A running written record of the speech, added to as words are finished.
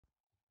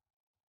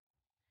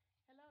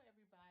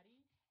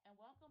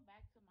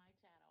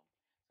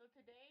So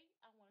today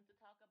I wanted to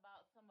talk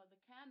about some of the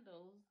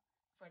candles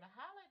for the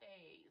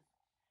holidays.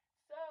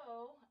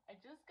 So I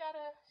just got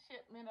a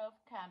shipment of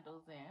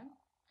candles in.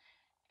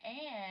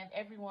 And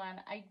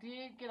everyone, I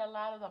did get a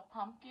lot of the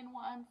pumpkin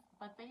ones,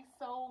 but they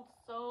sold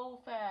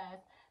so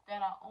fast that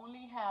I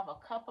only have a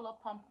couple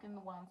of pumpkin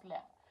ones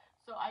left.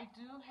 So I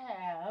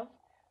have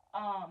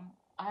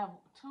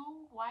two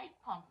white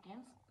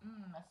pumpkins.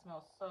 That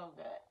smells so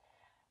good.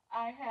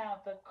 I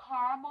have the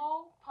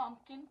caramel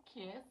pumpkin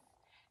kiss,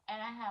 and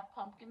I have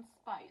pumpkin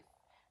spice.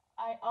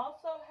 I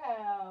also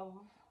have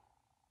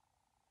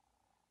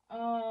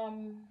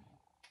um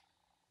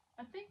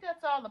I think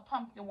that's all the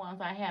pumpkin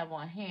ones I have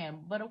on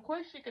hand. But of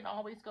course, you can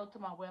always go to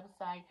my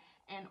website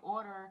and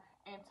order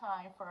in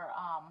time for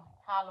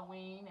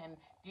Halloween, and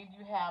then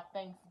you have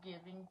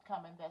Thanksgiving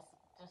coming. That's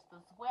just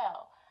as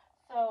well.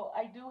 So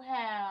I do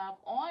have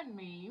on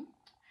me.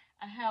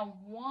 I have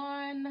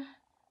one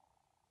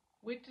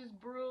witch's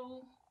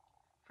brew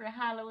for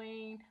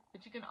Halloween,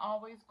 but you can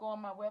always go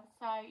on my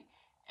website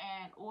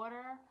and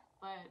order.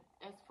 But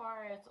as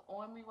far as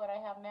on me, what I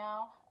have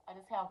now, I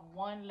just have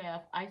one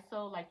left. I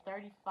sold like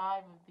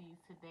 35 of these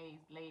today,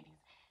 ladies.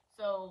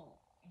 So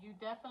you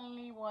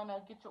definitely want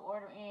to get your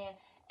order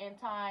in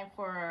time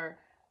for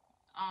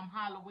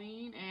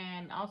Halloween,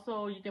 and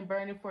also you can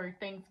burn it for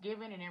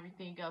Thanksgiving and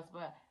everything else.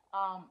 But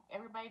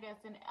everybody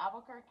that's in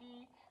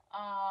Albuquerque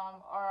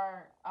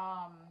or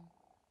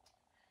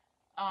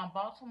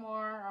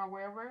Baltimore or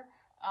wherever.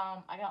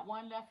 I got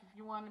one left. If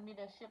you wanted me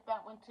to ship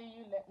that one to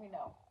you, let me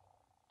know.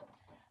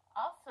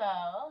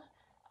 Also,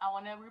 I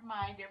want to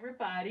remind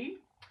everybody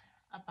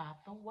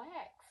about the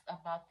wax,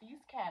 about these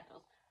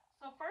candles.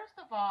 So first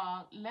of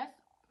all, let's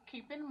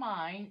keep in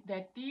mind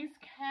that these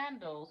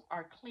candles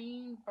are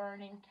clean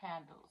burning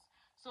candles.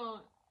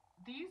 So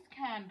these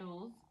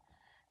candles,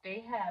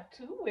 they have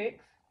two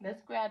wicks.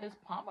 Let's grab this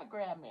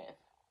pomegranate.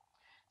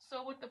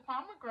 So with the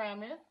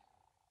pomegranate,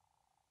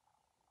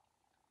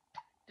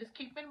 just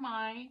keep in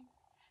mind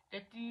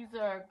that these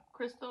are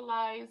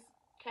crystallized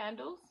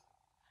candles.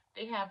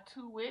 They have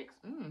two wicks.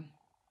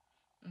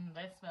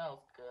 That smells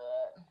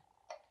good.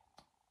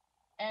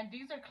 And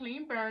these are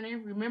clean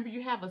burning. Remember,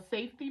 you have a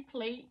safety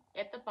plate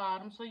at the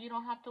bottom, so you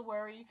don't have to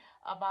worry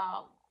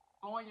about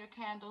blowing your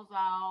candles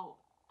out.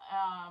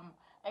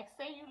 Like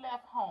say you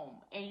left home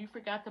and you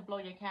forgot to blow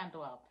your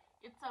candle out.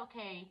 It's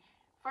okay.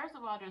 First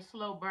of all, they're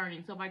slow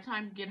burning, so by the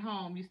time you get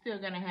home, you're still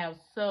gonna have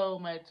so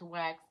much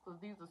wax because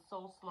these are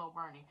so slow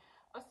burning.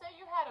 But say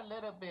you had a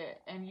little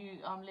bit and you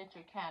lit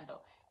your candle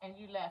and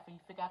you left and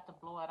you forgot to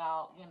blow it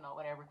out,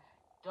 whatever.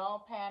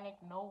 Don't panic,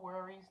 no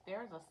worries.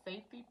 There's a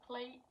safety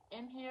plate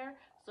in here,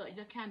 so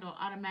your candle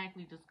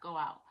automatically just go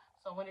out.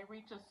 So when it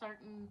reaches a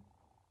certain,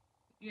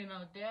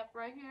 depth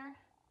right here,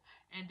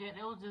 and then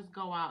it'll just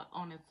go out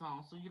on its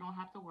own, so you don't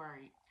have to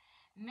worry.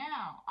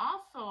 Now,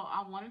 also,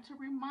 I wanted to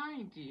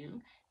remind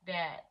you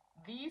that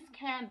these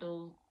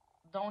candles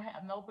don't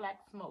have no black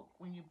smoke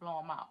when you blow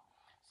them out.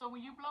 So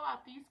when you blow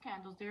out these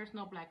candles, there's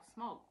no black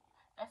smoke.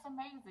 That's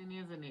amazing,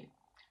 isn't it?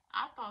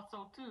 I thought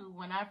so too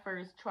when I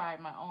first tried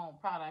my own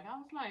product. I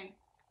was like,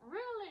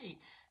 really?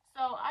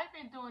 So I've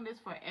been doing this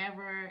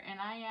forever, and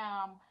I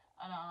am,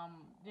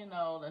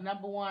 the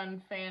number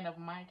one fan of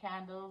my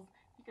candles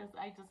because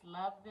I just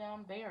love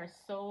them. They are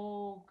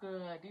so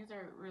good. These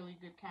are really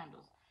good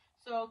candles.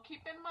 So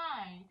keep in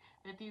mind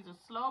that these are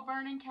slow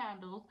burning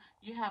candles.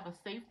 You have a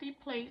safety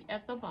plate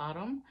at the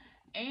bottom,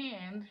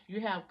 and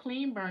you have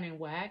clean burning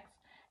wax.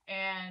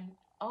 And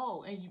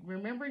oh, and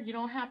remember, you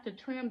don't have to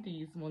trim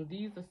these when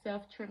these are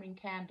self-trimming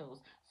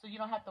candles, so you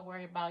don't have to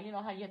worry about,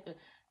 how you have to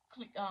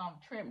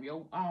trim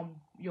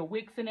your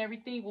wicks and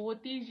everything. Well,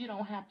 with these, you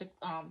don't have to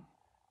um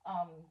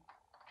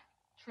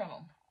trim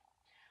them.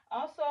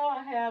 Also,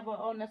 I have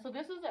so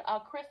this is a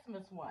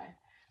Christmas one.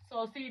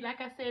 So see,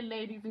 like I said,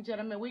 ladies and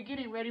gentlemen, we're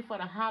getting ready for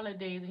the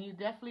holidays, and you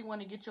definitely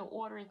want to get your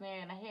orders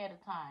in ahead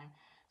of time.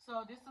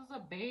 So this is a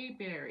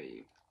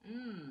bayberry.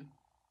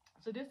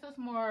 So this is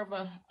more of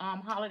a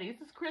holiday.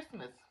 This is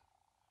Christmas.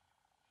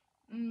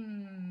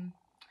 Mmm.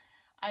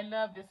 I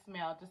love this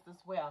smell just as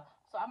well.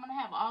 So I'm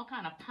gonna have all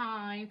kind of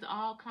pines,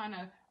 all kind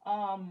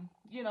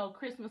of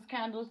Christmas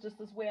candles just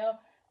as well.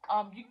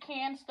 You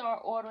can start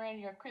ordering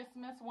your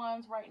Christmas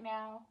ones right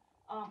now.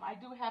 I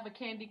do have a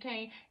candy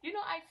cane.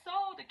 I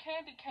sold the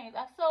candy canes.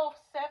 I sold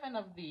 7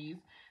 of these.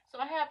 So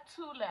I have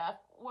 2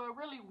 left. Well,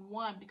 really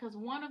 1 because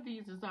one of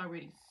these is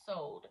already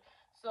sold.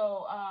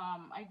 So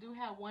I do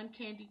have 1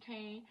 candy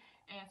cane.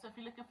 And so if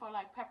you're looking for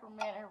like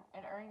peppermint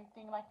or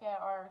anything like that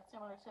or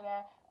similar to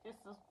that,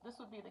 this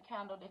would be the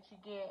candle that you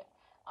get.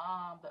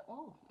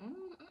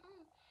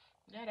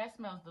 Yeah, that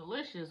smells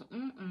delicious.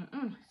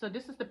 So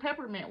this is the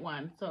peppermint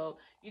one. So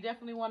you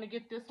definitely want to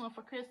get this one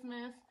for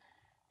Christmas.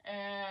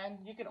 And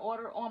you can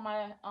order on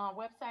my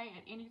website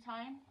at any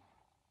time.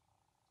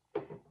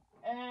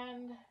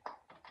 And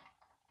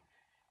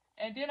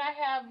then I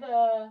have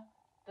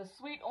the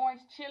sweet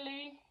orange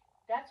chili.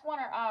 That's one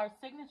of our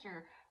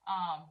signature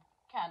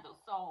candles.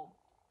 So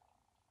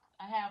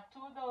I have 2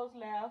 of those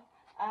left.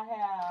 I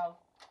have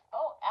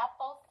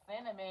apple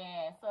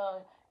cinnamon.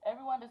 So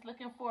Everyone that's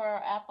looking for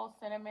apple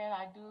cinnamon,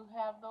 I do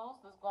have those.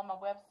 Let's go on my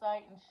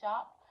website and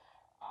shop.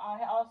 I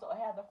also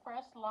have the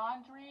fresh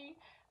laundry.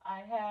 I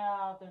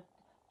have the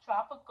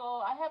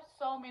tropical. I have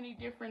so many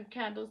different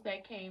candles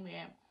that came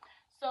in.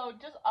 So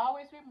just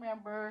always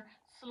remember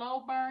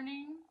slow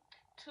burning,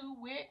 2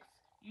 wicks.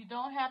 You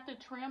don't have to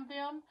trim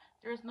them.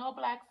 There's no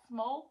black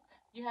smoke.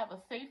 You have a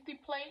safety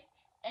plate.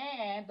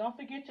 And don't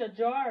forget your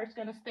jar is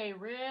going to stay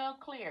real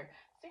clear.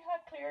 See how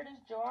clear this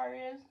jar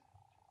is?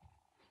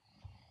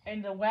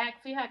 And the wax,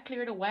 see how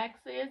clear the wax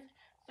is?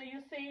 So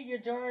you see your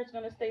jar is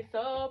going to stay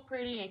so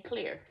pretty and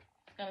clear.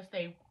 It's going to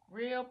stay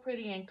real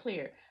pretty and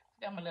clear.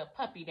 Got my little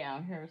puppy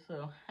down here,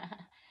 so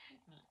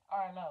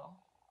Arlo.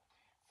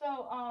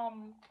 So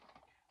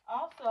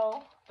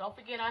also don't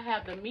forget I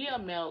have the Mia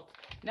melts.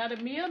 Now the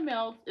Mia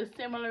melts is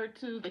similar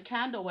to the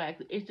candle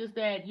wax. It's just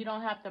that you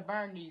don't have to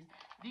burn these.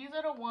 These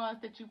are the ones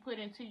that you put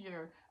into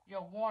your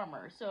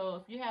warmer. So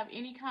if you have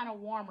any kind of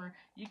warmer,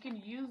 you can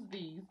use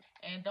these.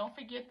 And don't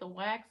forget the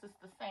wax is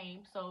the same.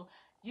 So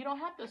you don't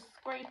have to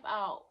scrape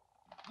out,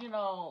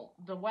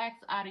 the wax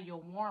out of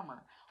your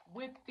warmer.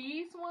 With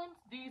these ones,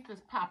 these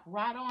just pop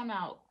right on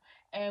out.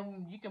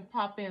 And you can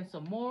pop in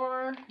some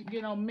more,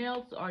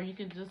 melts, or you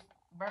can just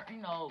burn,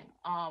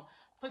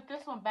 put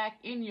this one back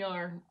in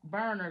your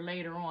burner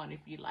later on if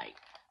you like.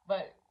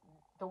 But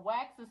the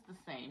wax is the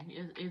same.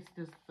 It's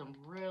just some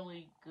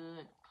really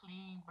good,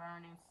 clean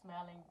burning,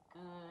 smelling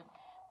good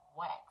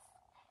wax.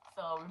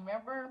 So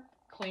remember,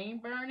 clean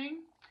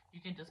burning.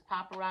 You can just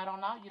pop it right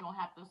on out. You don't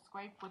have to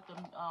scrape with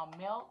the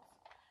melts.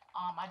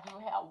 I do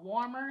have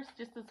warmers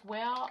just as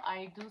well.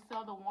 I do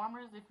sell the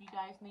warmers if you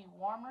guys need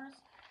warmers.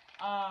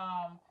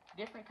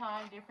 Different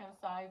kinds, different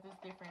sizes,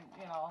 different,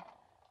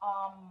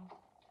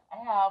 I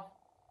have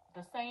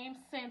the same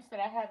scents that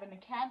I have in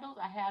the candles,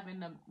 I have in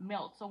the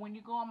melt. So when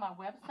you go on my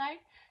website,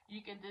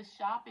 you can just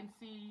shop and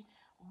see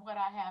what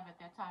I have at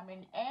that time.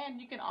 And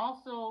you can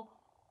also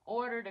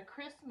order the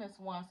Christmas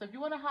ones. So if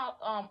you want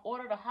to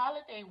order the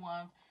holiday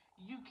ones,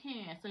 you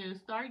can. So you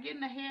start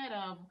getting ahead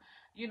of,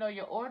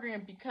 your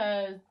ordering,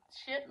 because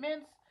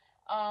shipments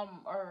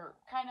are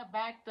kind of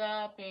backed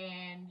up,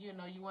 and, you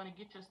want to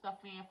get your stuff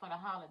in for the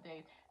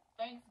holidays.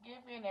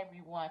 Thanksgiving,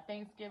 everyone.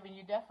 Thanksgiving,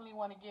 you definitely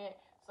want to get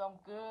some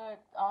good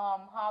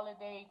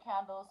holiday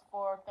candles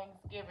for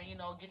Thanksgiving.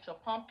 Get your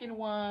pumpkin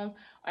ones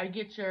or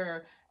get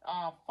your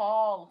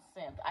fall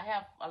scents. I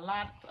have a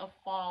lot of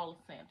fall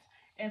scents.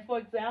 And for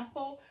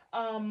example,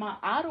 my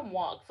autumn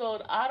walk. So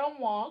the autumn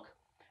walk,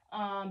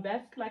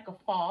 that's like a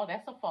fall.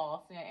 That's a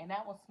fall scent, and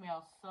that one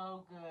smells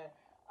so good.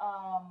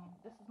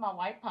 This is my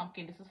white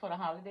pumpkin. This is for the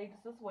holidays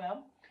as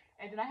well.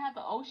 And then I have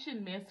the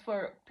ocean mist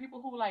for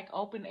people who like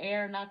open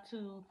air, not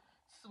too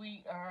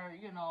sweet, or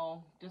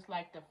just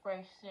like the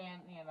fresh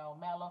scent,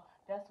 mellow.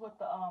 That's what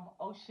the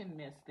ocean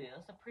mist is.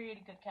 It's a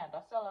pretty good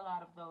candle. I sell a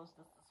lot of those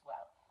just as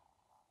well.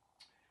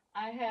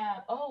 I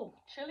have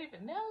chili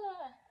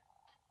vanilla.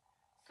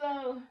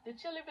 So the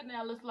chili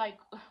vanilla is like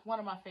one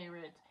of my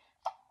favorites.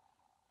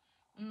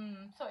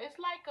 So it's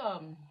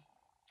like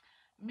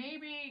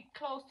maybe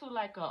close to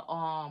like a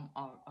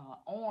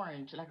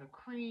orange, like a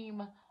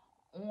cream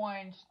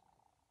orange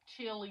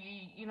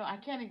chili. I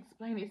can't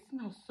explain it. It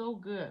smells so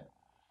good.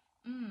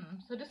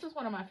 So this is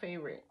one of my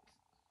favorites.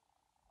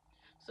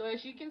 So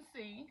as you can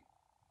see,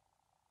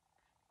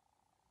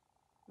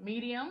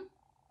 medium.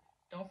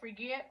 Don't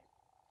forget,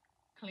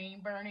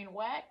 clean burning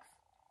wax.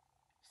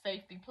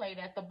 Safety plate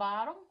at the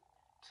bottom.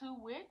 2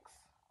 wicks.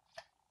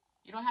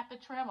 You don't have to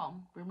trim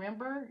them.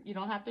 Remember, you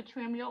don't have to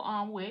trim your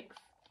wicks.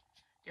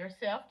 You're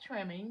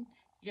self-trimming.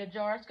 Your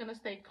jar is going to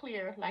stay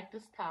clear like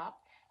this top.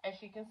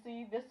 As you can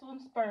see, this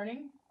one's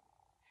burning.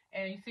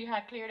 And you see how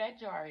clear that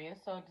jar is.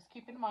 So just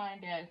keep in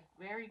mind that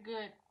very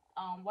good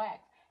wax.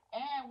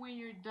 And when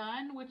you're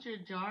done with your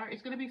jar,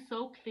 it's going to be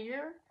so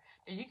clear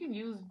that you can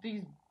use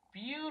these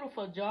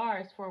beautiful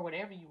jars for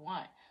whatever you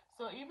want.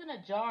 So even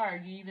a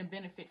jar, you even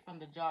benefit from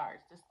the jars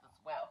just as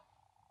well.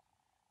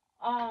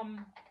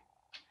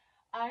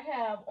 I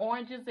have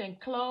oranges and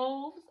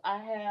cloves. I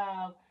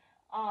have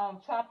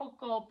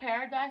tropical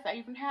paradise. I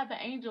even have the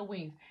angel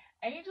wings.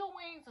 Angel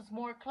wings is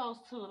more close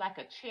to like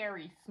a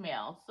cherry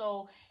smell.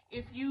 So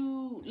if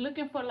you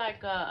looking for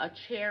like a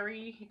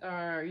cherry,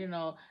 or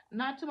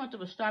not too much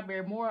of a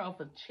strawberry, more of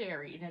a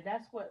cherry, and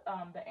that's what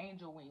the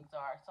angel wings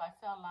are. So I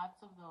sell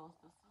lots of those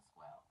just as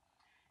well.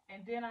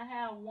 And then I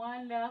have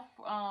one left.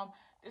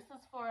 This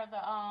is for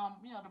the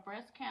the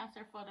breast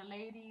cancer for the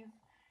ladies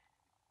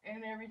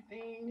and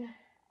everything.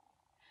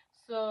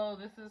 So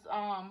this is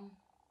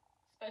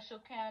special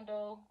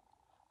candle,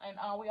 and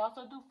we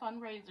also do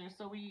fundraisers.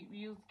 So we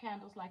use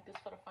candles like this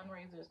for the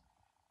fundraisers.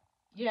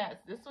 Yes,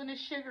 this one is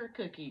sugar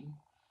cookie.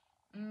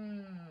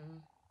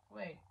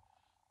 Wait.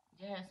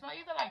 Yeah, it's not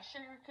either like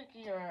sugar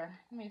cookie or,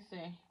 let me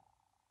see.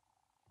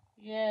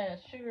 Yeah,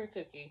 sugar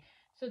cookie.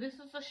 So this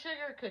is a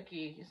sugar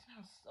cookie. It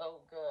smells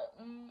so good.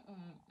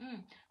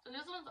 So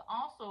this one's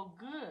also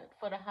good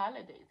for the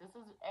holidays. This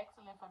is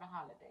excellent for the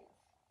holidays.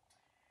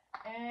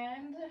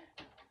 And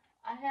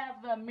I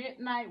have the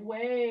midnight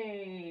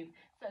wave.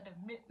 So the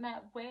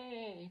midnight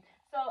wave.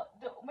 So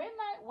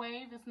Midnight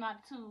Wave is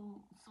not too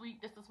sweet.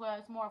 This as well.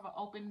 It's more of an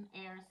open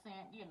air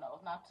scent. You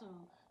know, not too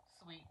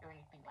sweet or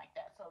anything like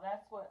that. So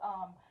that's what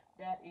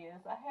that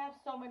is. I have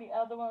so many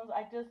other ones.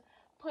 I just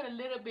put a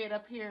little bit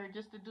up here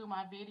just to do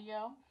my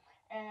video.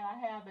 And I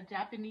have the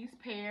Japanese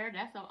pear.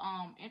 That's a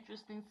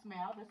interesting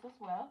smell. This as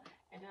well.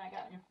 And then I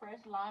got your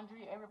fresh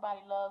laundry.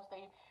 Everybody loves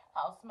they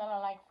house smelling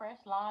like fresh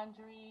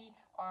laundry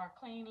or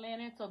clean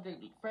linen. So the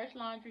fresh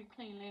laundry,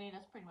 clean linen,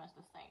 that's pretty much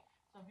the same.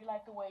 So if you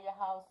like the way your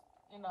house,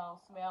 you know,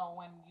 smell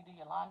when you do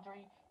your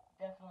laundry,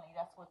 definitely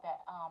that's what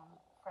that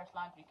fresh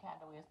laundry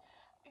candle is.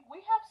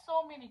 We have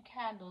so many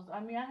candles.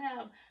 I mean, I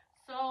have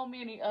so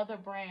many other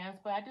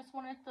brands, but I just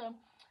wanted to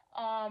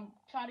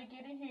try to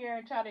get in here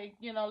and try to,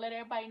 you know, let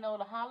everybody know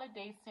the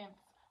holiday scents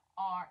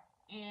are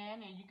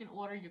in, and you can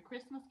order your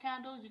Christmas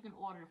candles, you can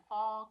order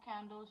fall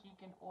candles, you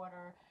can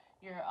order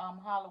your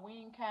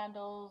Halloween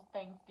candles,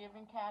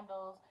 Thanksgiving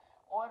candles.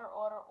 Order.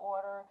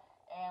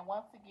 And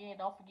once again,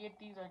 don't forget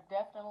these are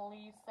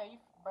definitely safe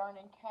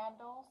burning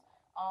candles.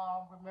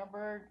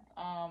 Remember,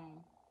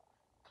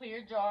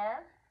 clear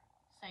jar,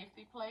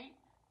 safety plate,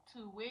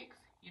 2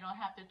 wicks. You don't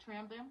have to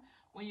trim them.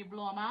 When you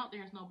blow them out,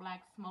 there's no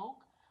black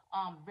smoke.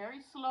 Very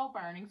slow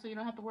burning, so you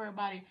don't have to worry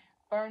about it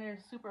burning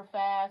super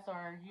fast,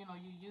 or you know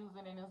you use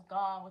it and it's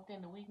gone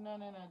within the week. No.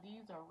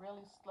 These are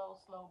really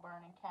slow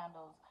burning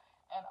candles.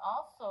 And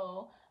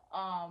also,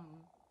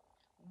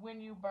 when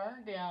you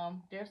burn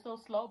them, they're so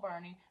slow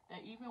burning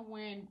that even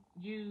when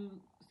you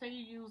say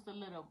you use a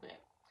little bit,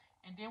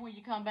 and then when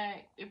you come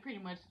back, it pretty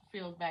much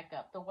fills back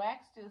up. The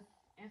wax just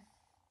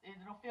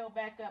it'll fill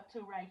back up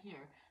to right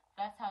here.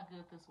 That's how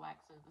good this wax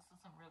is. This is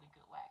some really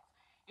good wax.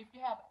 If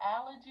you have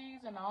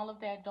allergies and all of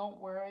that, don't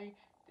worry.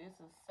 This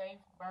is safe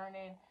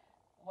burning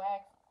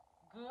wax,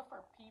 good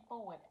for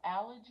people with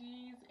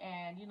allergies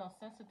and, you know,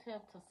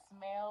 sensitive to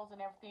smells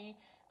and everything.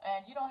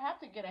 And you don't have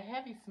to get a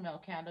heavy smell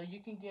candle.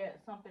 You can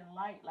get something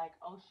light like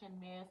ocean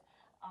mist,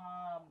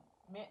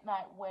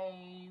 midnight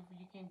wave.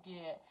 You can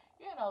get,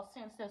 you know,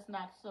 scents that's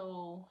not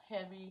so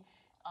heavy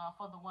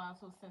for the ones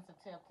who's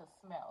sensitive to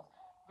smells.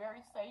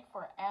 Very safe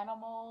for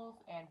animals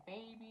and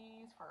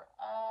babies, for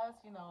us,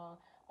 you know.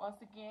 Once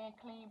again,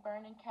 clean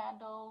burning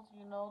candles,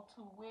 you know,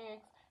 2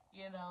 wicks,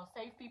 you know,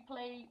 safety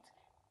plate,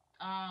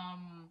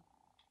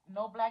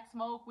 no black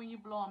smoke when you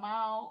blow them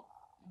out.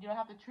 You don't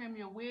have to trim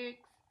your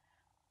wicks.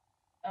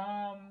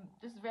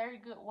 Just very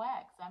good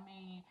wax. I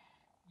mean,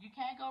 you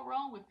can't go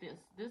wrong with this.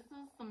 This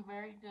is some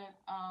very good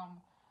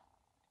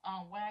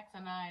wax,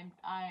 and I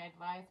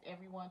advise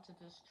everyone to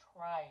just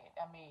try it.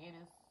 I mean, it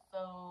is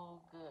so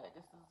good.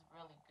 This is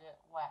really good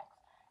wax.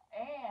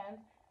 And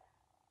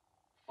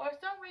for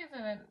some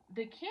reason,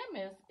 the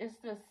chemist is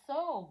just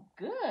so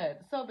good.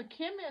 So the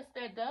chemist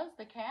that does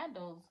the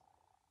candles,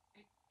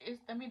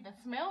 I mean, the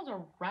smells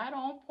are right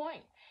on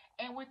point.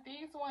 And with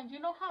these ones, you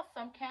know how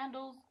some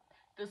candles,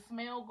 the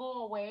smell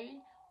go away?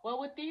 Well,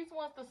 with these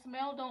ones, the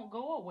smell don't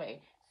go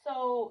away.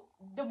 So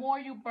the more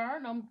you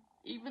burn them,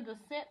 even the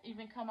scent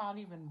even come out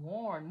even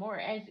more and more.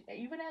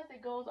 Even as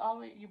it goes all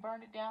the way, you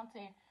burn it down to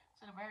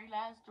the very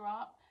last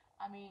drop.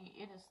 I mean,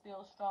 it is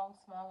still strong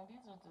smelling.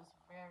 These are just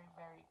very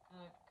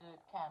good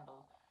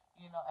candles,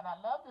 you know. And I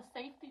love the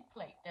safety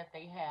plate that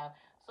they have.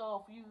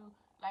 So if you,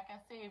 like I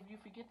said, if you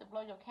forget to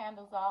blow your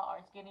candles out or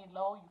it's getting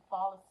low, you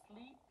fall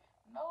asleep,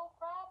 no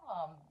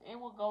problem. It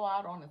will go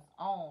out on its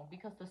own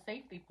because the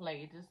safety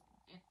plate just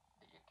your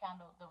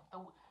candle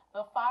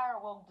the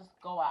fire will just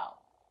go out.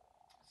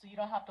 So you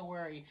don't have to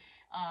worry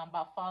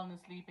about falling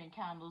asleep and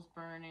candles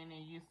burning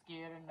and you're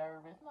scared or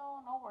nervous.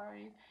 No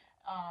worries.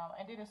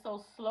 And then it's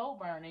so slow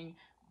burning.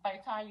 By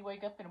the time you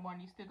wake up in the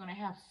morning, you're still gonna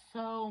have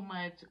so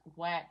much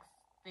wax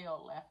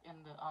still left in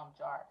the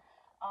jar.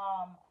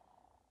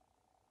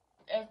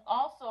 As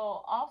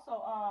also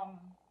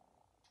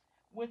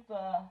with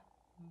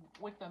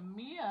the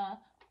Mia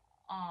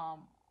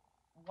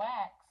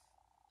wax,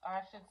 or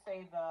I should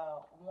say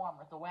the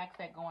warmers, the wax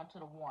that go into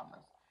the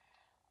warmers.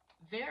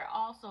 They're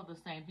also the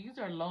same. These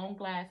are long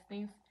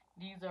lasting.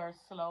 These are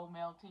slow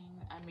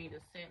melting. I mean, the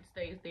scent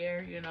stays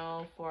there, you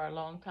know, for a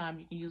long time.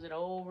 You can use it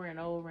over and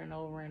over and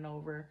over and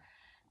over.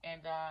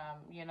 And,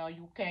 you know,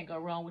 you can't go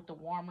wrong with the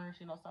warmers.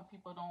 You know, some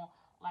people don't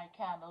like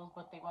candles,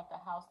 but they want the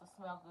house to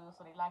smell good,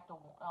 so they like the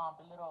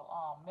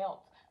little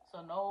melts.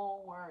 So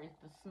no worries.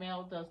 The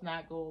smell does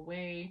not go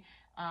away.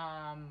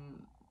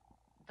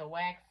 The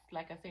wax,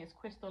 like I said, is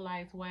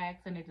crystallized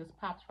wax, and it just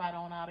pops right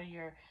on out of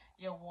your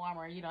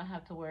warmer. You don't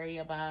have to worry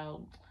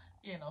about,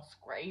 you know,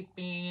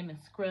 scraping and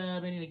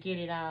scrubbing to get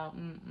it out.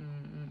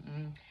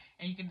 And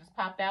you can just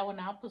pop that one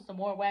out, put some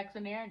more wax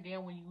in there, and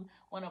then when you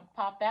want to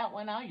pop that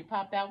one out, you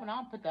pop that one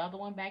out and put the other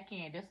one back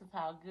in. This is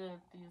how good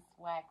this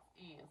wax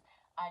is.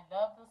 I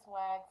love this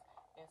wax.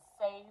 It's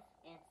safe.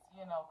 It's,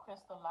 you know,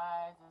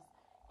 crystallized.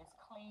 It's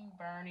clean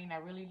burning. I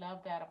really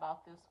love that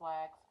about this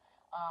wax.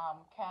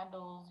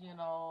 Candles, you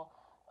know,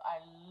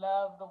 I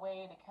love the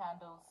way the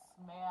candles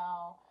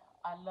smell.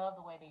 I love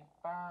the way they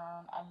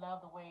burn. I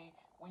love the way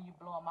when you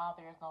blow them out,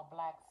 there's no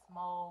black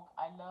smoke.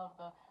 I love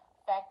the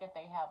fact that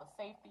they have a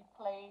safety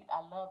plate. I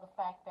love the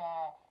fact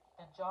that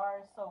the jar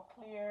is so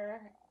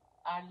clear.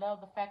 I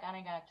love the fact I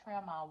ain't got to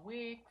trim my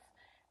wicks.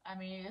 I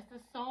mean, it's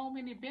just so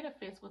many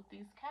benefits with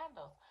these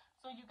candles.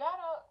 So you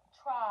gotta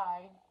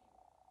try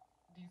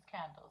these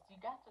candles. You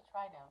got to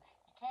try them.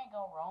 You can't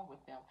go wrong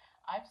with them.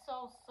 I've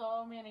sold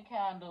so many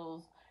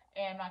candles,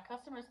 and my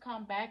customers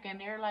come back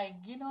and they're like,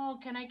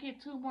 can I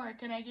get two more?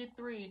 Can I get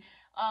three?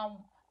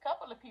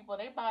 Couple of people,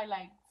 they buy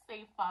like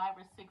say 5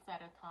 or 6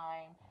 at a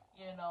time.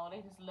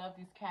 They just love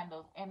these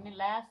candles, and they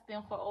last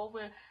them for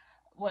over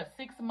what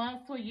 6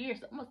 months to a year.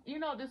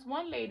 This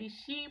one lady,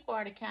 she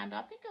bought a candle.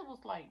 I think it was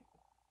like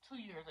 2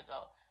 years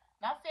ago.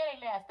 Not saying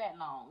they last that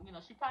long.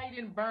 She probably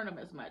didn't burn them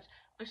as much,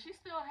 but she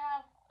still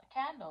have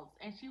candles.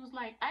 And she was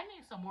like, I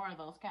need some more of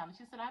those candles.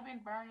 She said, I've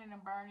been burning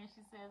and burning. She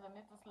says, and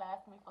it just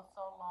lasts me for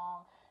so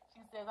long.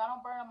 She says, I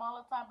don't burn them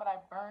all the time, but I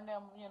burn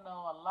them,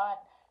 a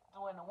lot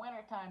during the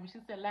winter time. And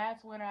she said,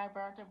 last winter I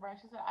burnt and burnt.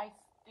 She said, I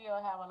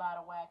still have a lot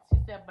of wax. She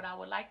said, but I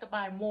would like to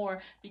buy more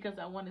because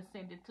I want to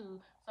send it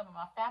to some of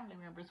my family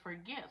members for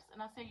gifts.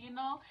 And I said,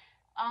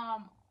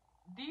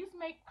 these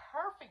make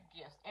perfect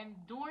gifts. And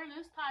during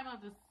this time of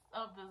the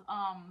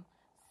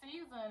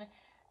season,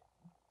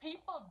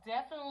 people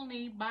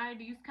definitely buy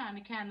these kind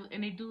of candles,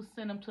 and they do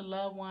send them to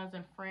loved ones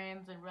and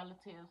friends and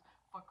relatives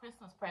for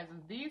Christmas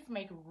presents. These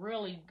make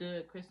really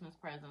good Christmas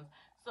presents.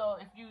 So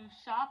if you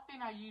shopping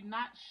or you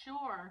not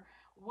sure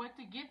what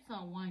to get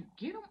someone,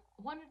 get them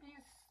one of these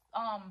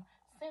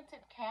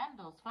scented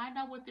candles. Find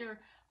out what their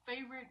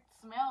favorite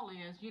smell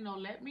is.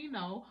 Let me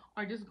know,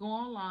 or just go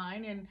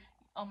online and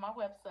on my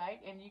website,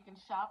 and you can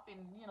shop and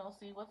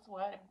see what's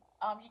what.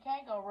 You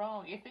can't go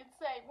wrong. If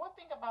it's a one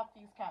thing about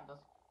these candles,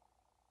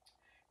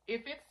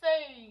 if it's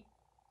a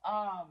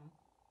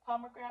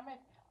pomegranate,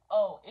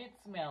 oh, it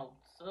smells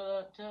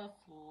just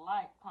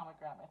like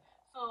pomegranate.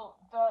 So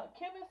the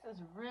chemist is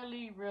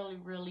really, really,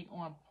 really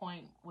on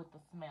point with the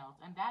smells,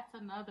 and that's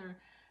another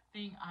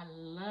thing I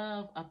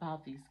love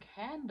about these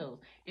candles.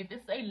 If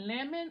it's a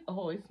lemon,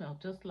 oh, it smells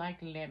just like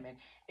lemon.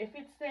 If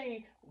it's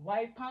a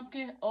white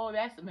pumpkin, oh,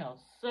 that smells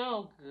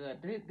so good.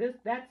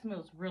 That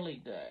smells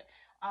really good.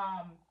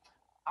 Um,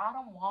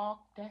 Autumn Walk,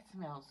 that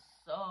smells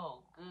so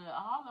good.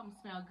 All of them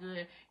smell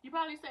good. You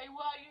probably say,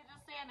 well, you're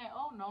just saying that.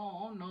 Oh, no,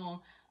 oh,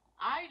 no.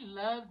 I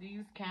love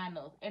these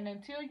candles. And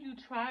until you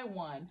try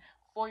one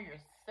for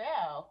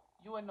yourself,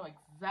 you will know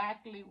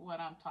exactly what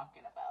I'm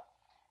talking about.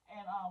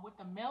 And with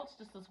the melts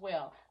just as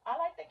well. I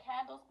like the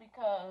candles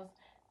because,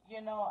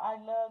 I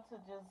love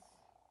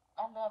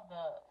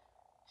the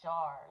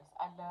jars.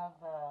 I love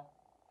the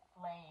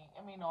flame.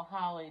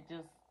 How it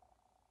just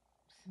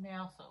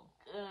smells so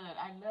good.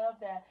 I love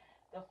that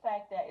the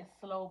fact that it's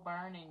slow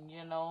burning.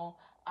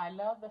 I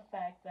love the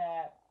fact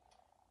that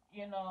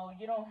you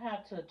don't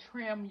have to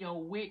trim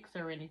your wicks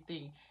or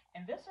anything.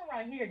 And this one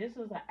right here, this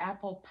is an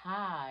apple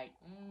pie.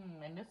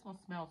 And this one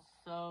smells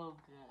so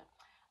good.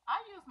 I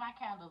use my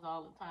candles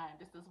all the time,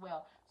 just as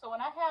well. So when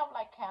I have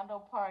like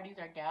candle parties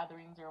or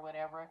gatherings or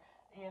whatever,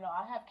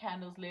 I have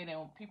candles lit, and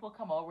when people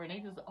come over and they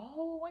just,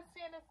 oh, what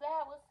scent is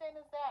that? What scent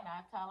is that? And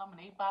I tell them, and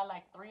they buy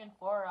like 3 and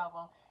 4 of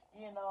them,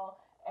 you know.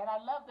 And I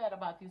love that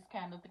about these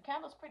candles. The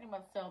candles pretty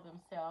much sell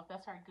themselves.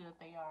 That's how good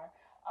they are.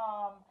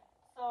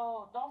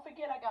 So don't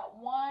forget, I got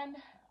one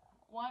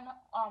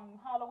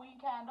Halloween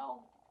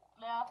candle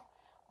left,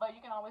 but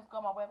you can always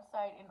go on my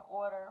website and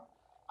order.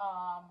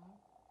 Um,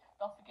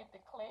 don't forget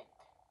to click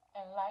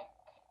and like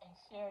and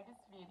share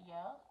this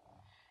video,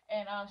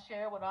 and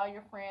share it with all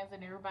your friends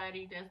and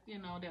everybody that's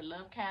that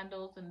love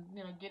candles, and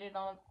get it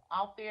on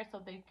out there so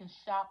they can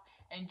shop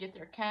and get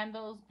their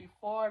candles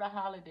before the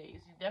holidays.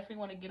 You definitely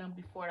want to get them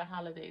before the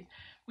holidays.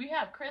 We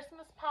have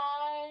Christmas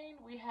pine.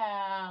 We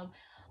have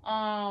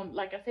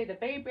like I say, the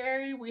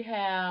bayberry. We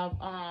have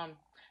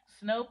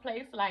snow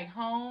place like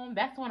home.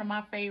 That's one of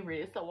my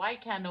favorites. It's a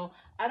white candle.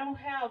 I don't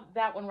have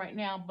that one right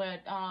now,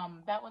 but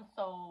that one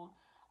sold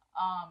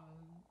um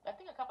I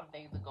think a couple of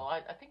days ago.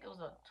 I think it was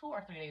 2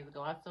 or 3 days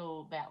ago. I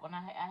sold that one. I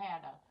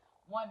had a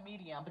one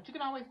medium, but you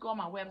can always go on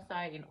my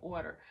website and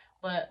order.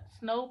 But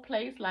snow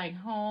place like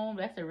home,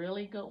 that's a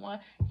really good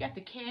one. You got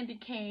the candy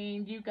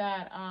cane. You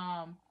got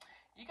all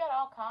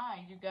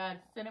kinds. You got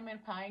cinnamon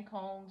pine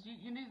cones.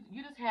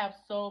 You just have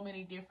so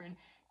many different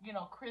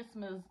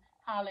Christmas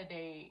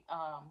holiday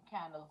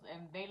candles,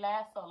 and they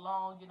last so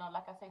long.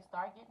 Like I say,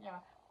 start getting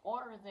your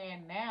orders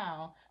in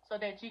now so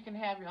that you can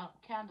have your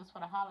candles for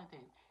the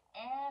holidays.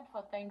 And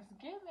for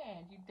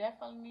Thanksgiving, you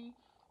definitely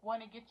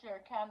want to get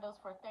your candles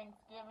for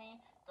Thanksgiving.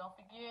 Don't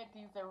forget,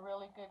 these are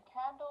really good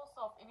candles.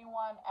 So if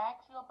anyone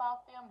asks you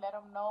about them, let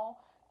them know.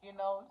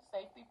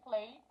 Safety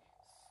plate,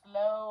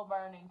 slow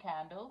burning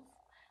candles.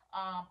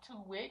 2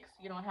 wicks,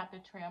 you don't have to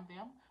trim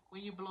them.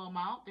 When you blow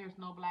them out, there's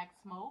no black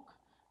smoke,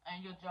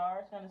 and your jar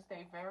is going to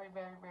stay very,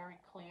 very,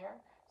 very clear.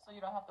 So you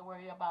don't have to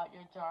worry about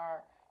your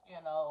jar, you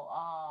know,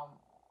 um,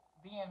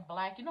 being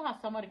black. You know how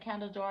some of the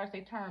candle jars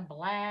they turn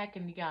black,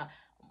 and you got,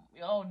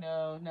 oh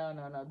no, no,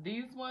 no, no.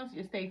 These ones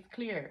it stays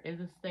clear. It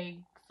just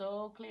stays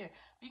so clear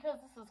because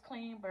this is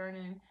clean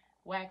burning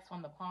wax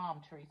from the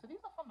palm tree. So these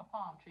are from the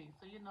palm tree.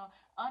 So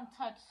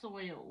untouched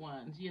soiled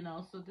ones.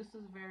 So this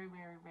is very,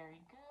 very,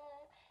 very good.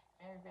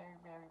 Very, very,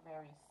 very,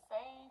 very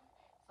safe.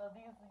 So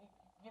these,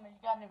 you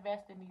gotta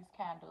invest in these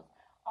candles.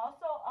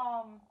 Also,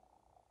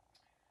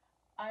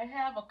 I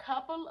have a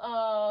couple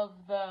of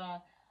the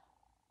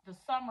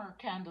summer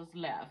candles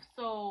left.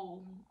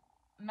 So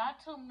not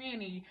too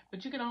many,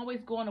 but you can always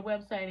go on the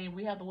website and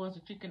we have the ones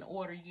that you can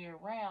order year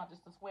round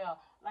just as well.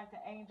 Like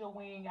the angel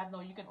wing, I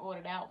know you can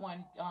order that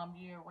one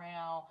year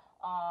round.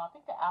 I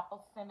think the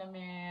apple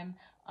cinnamon.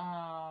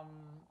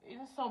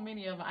 There's so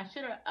many of them. I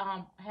should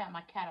have had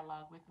my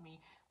catalog with me,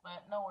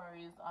 but no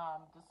worries.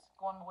 Just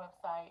go on the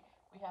website.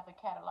 We have the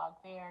catalog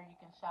there. You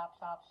can shop,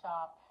 shop,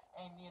 shop,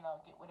 and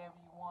get whatever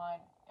you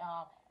want.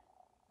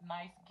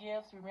 Nice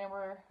gifts.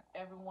 Remember,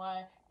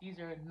 everyone, these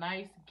are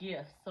nice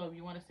gifts. So if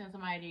you want to send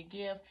somebody a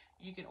gift,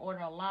 you can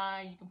order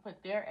online. You can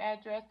put their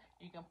address.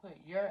 You can put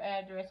your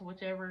address,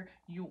 whichever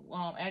you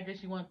address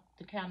you want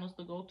the candles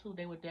to go to.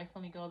 They would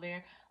definitely go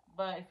there.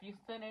 But if you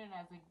send it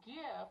as a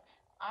gift,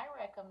 I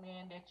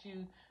recommend that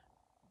you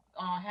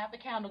have the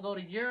candle go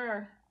to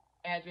your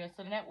address,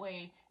 so that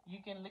way you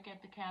can look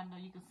at the candle,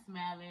 you can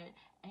smell it,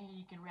 and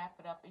you can wrap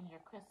it up in your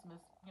Christmas,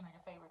 your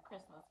favorite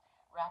Christmas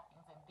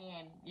wrappings, and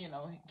then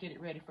get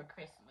it ready for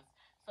Christmas.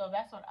 So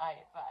that's what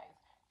I advise.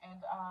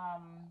 And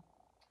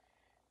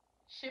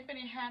shipping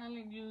and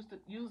handling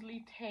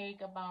usually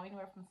take about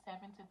anywhere from 7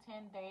 to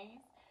 10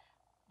 days,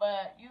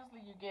 but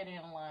usually you get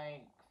in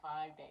like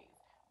 5 days.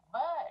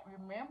 But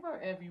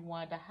remember,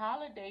 everyone, the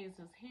holidays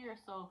is here,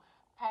 so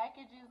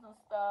packages and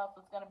stuff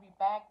is gonna be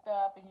backed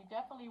up, and you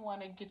definitely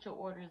want to get your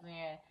orders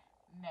in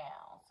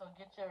now. So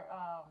get your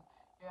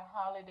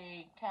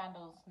holiday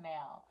candles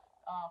now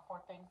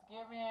for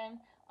Thanksgiving.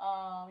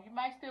 You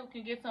might still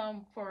can get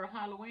some for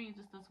Halloween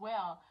just as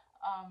well.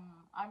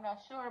 I'm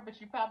not sure, but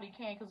you probably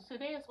can, because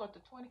today is what,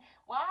 the 20th.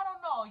 Well, I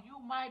don't know. You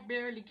might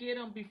barely get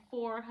them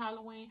before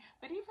Halloween,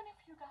 but even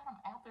if you got them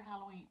after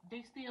Halloween,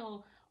 they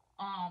still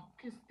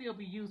can still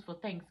be used for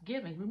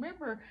Thanksgiving.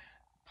 Remember,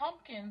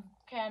 pumpkin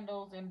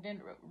candles and then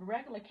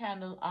regular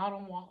candles,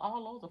 autumn walk,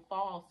 all those are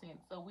fall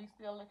scents. So we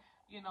still,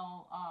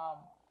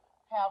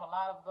 have a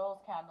lot of those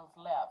candles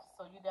left.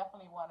 So you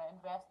definitely want to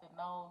invest in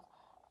those.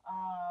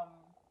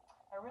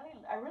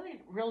 I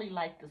really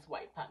like this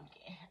white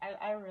pumpkin.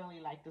 I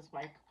really like this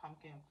white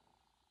pumpkin.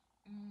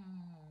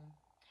 Mm.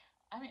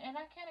 I mean, and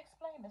I can't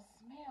explain the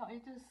smell.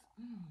 It just,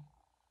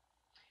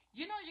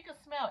 you can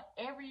smell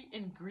every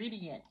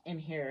ingredient in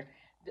here.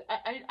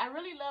 I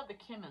really love the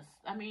chemist.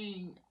 I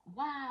mean,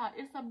 wow,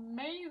 it's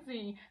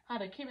amazing how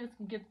the chemist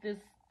can get these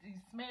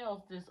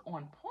smells this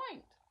on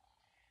point.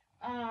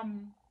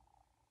 Um,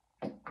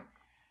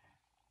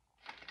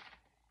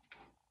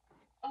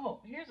 oh,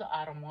 here's the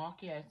autumn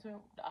walk. Yeah,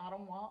 so the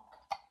autumn walk.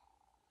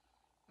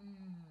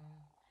 Mm,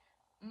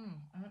 mm.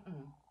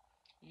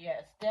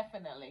 Yes,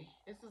 definitely.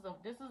 This is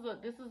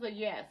a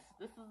yes.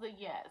 This is a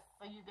yes.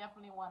 So you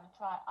definitely want to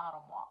try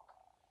autumn walk.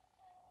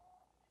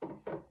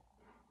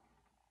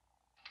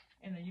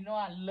 And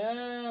I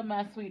love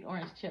my sweet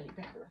orange chili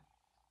pepper.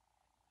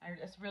 I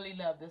just really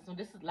love this one.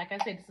 This is, like I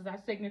said, this is our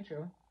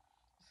signature.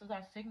 This is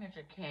our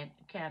signature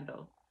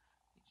candle.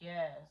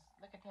 Yes.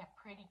 Look at that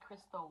pretty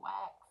crystal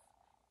wax.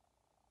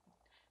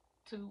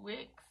 2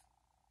 wicks.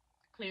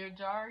 Clear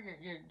jar.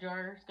 Your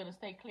jar is gonna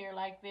stay clear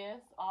like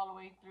this all the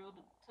way through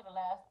to the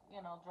last,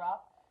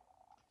 drop.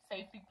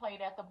 Safety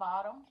plate at the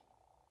bottom.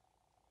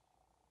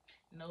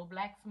 No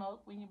black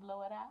smoke when you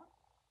blow it out.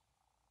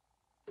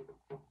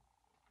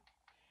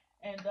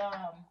 And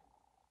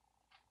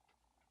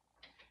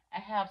I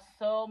have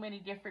so many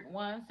different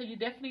ones. So you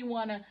definitely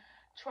want to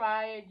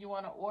try it. You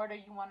want to order.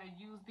 You want to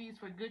use these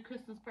for good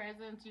Christmas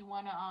presents. You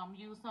want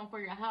to use some for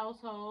your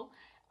household.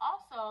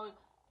 Also,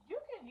 you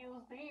can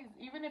use these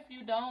even if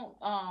you don't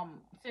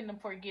send them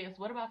for gifts.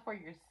 What about for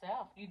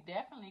yourself? You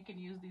definitely can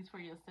use these for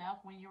yourself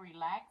when you're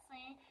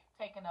relaxing,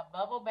 taking a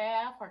bubble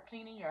bath, or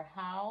cleaning your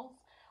house,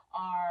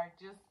 or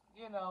just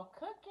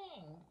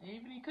cooking.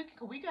 Even cooking,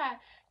 'cause we got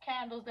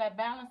candles that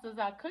balances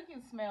our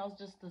cooking smells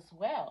just as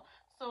well.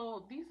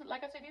 So these,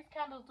 like I said, these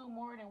candles do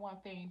more than one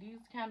thing.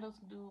 These candles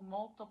do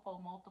multiple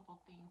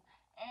things,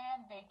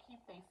 and they keep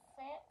a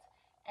scent,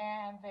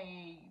 and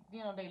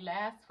they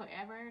last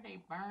forever. They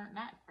burn,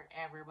 not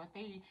forever, but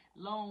they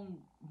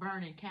long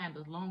burning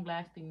candles, long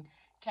lasting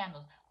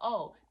candles.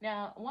 Oh,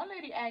 now one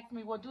lady asked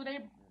me, well, do they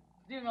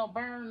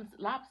burns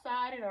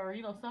lopsided, or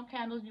some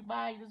candles you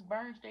buy, you just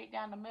burn straight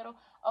down the middle?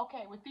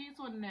 Okay, with these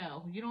one,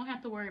 no, you don't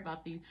have to worry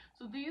about these.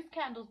 So these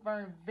candles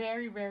burn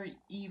very, very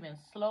even,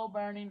 slow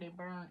burning. They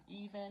burn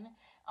even.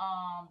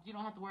 You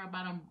don't have to worry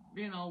about them,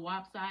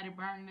 lopsided,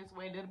 burning this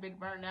way, a little bit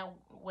burn that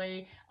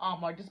way,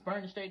 or just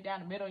burning straight down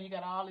the middle. You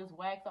got all this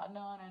wax.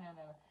 No.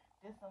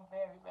 This is some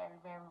very, very,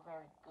 very,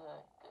 very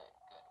good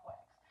wax.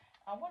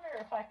 I wonder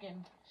if I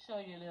can show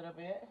you a little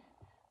bit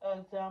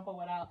example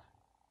without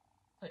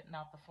putting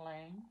out the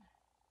flame.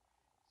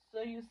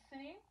 So you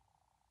see,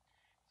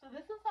 so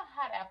this is a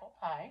hot apple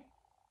pie,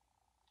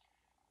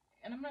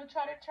 and I'm gonna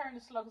try to turn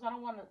it slow because I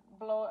don't want to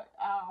blow it.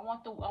 I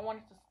want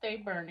it to stay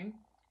burning.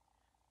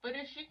 But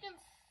as you can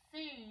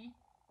see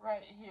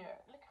right here,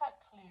 look how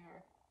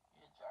clear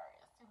your jar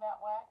is. See that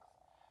wax?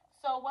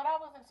 So what I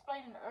was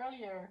explaining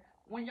earlier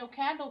when your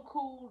candle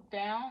cooled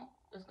down,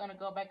 it's gonna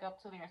go back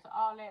up to there. So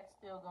all that's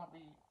still gonna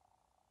be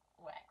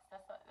wax.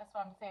 That's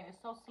what I'm saying.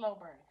 It's so slow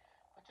burning.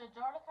 But your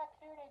jar, look how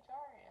clear that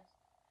jar is.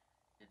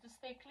 It just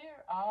stay clear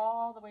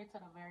all the way to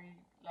the very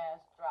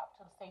last drop,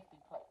 to the safety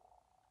plate.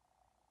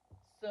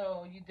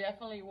 So you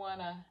definitely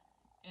wanna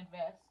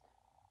invest.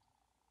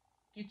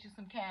 Get you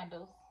some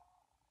candles.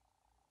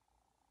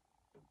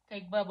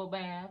 Take bubble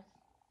baths.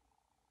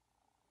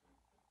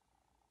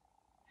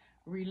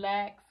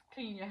 Relax,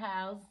 clean your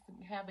house,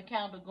 have the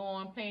candle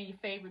going, playing your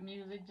favorite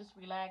music, just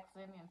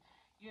relaxing. And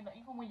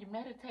even when you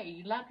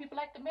meditate, a lot of people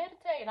like to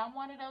meditate. I'm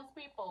one of those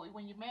people.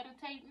 When you're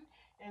meditating,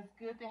 it's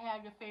good to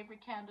have your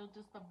favorite candle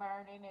just a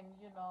burning, and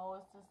it's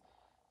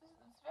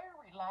very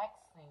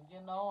relaxing.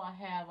 I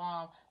have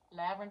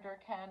lavender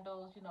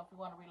candles. If you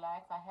want to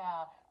relax, I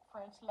have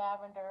French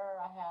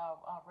lavender. I have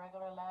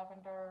regular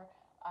lavender.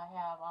 I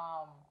have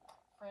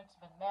French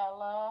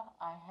vanilla.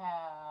 I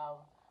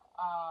have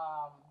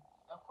um,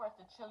 of course,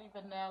 the chili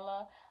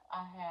vanilla.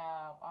 I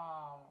have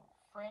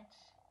French,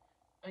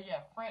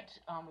 yeah, French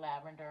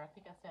lavender. I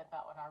think I said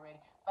that one already.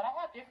 But I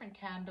have different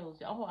candles.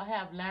 Oh, I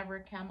have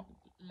lavender and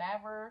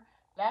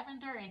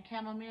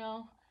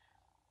chamomile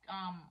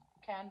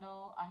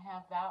candle. I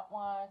have that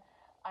one.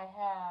 I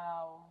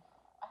have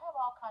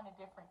all kind of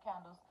different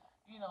candles,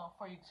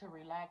 for you to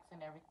relax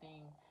and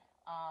everything.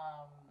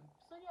 Um,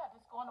 so yeah,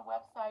 just go on the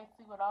website,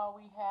 see what all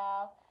we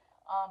have.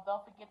 Don't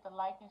forget to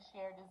like and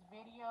share this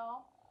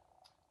video.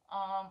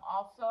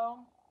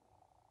 Also,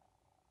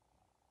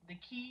 the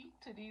key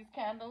to these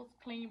candles: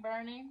 clean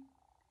burning,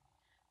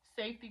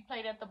 safety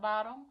plate at the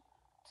bottom,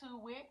 2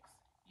 wicks.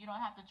 You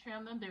don't have to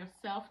trim them. They're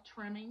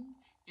self-trimming.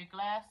 Your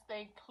glass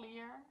stay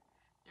clear.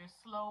 They're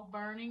slow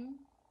burning,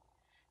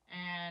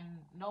 and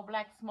no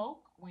black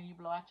smoke when you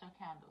blow out your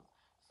candles.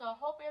 So I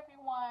hope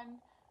everyone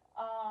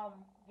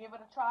give it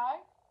a try.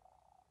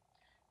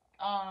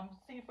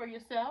 See for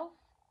yourself.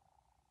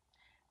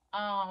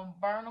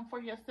 Burn them for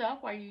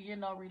yourself while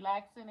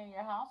relaxing in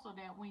your house, so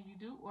that when you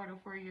do order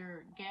for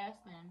your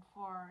guests and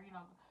for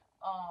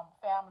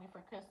family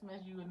for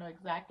Christmas, you will know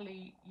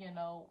exactly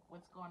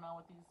what's going on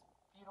with these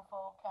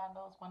beautiful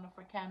candles,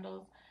 wonderful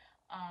candles.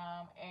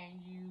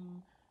 And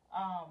you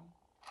um,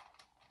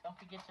 don't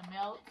forget your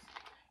melts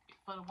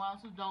for the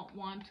ones who don't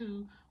want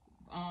to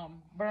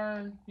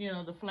burn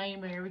the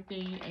flame and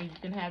everything, and you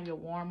can have your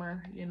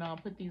warmer,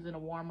 put these in a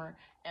warmer,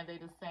 and they're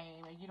the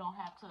same, and you don't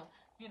have to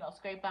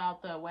scrape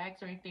out the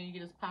wax or anything. You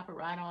just pop it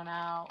right on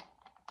out.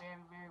 Very,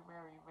 very,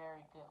 very,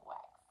 very good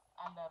wax.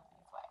 I love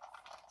these wax.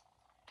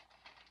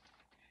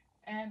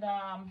 And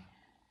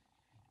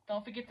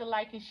don't forget to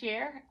like and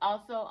share.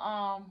 Also,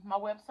 my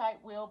website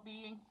will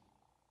be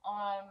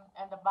on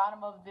at the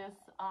bottom of this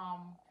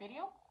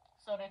video,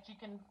 so that you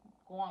can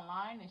go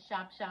online and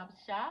shop, shop,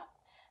 shop.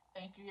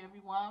 Thank you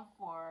everyone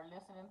for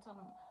listening to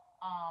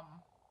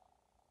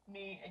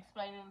me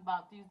explaining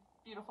about these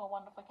beautiful,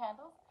 wonderful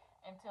candles.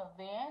 Until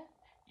then,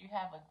 you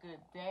have a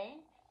good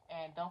day,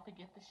 and don't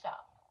forget to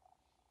shop.